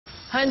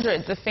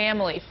Hundreds of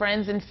family,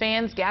 friends, and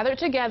fans gathered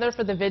together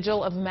for the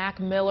vigil of Mac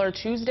Miller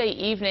Tuesday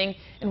evening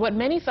in what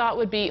many thought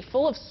would be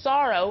full of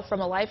sorrow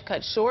from a life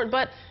cut short,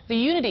 but the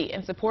unity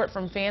and support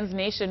from fans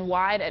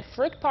nationwide at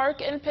Frick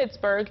Park in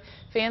Pittsburgh.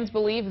 Fans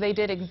believe they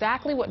did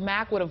exactly what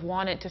Mac would have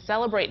wanted to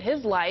celebrate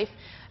his life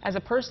as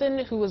a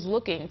person who was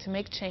looking to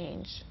make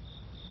change.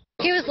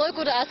 He was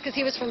local to us because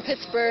he was from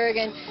Pittsburgh,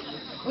 and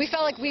we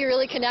felt like we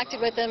really connected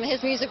with him.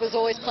 His music was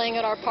always playing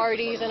at our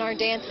parties and our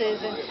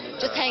dances and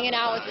just hanging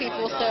out with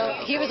people,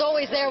 so he was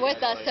always there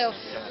with us. So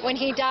when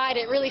he died,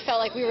 it really felt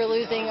like we were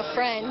losing a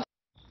friend.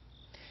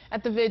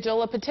 At the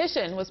vigil, a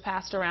petition was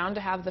passed around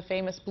to have the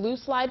famous Blue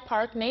Slide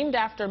Park named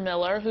after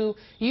Miller, who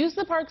used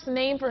the park's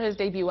name for his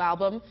debut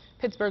album.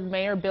 Pittsburgh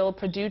Mayor Bill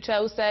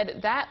Peduto said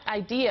that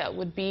idea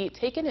would be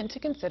taken into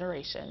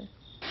consideration.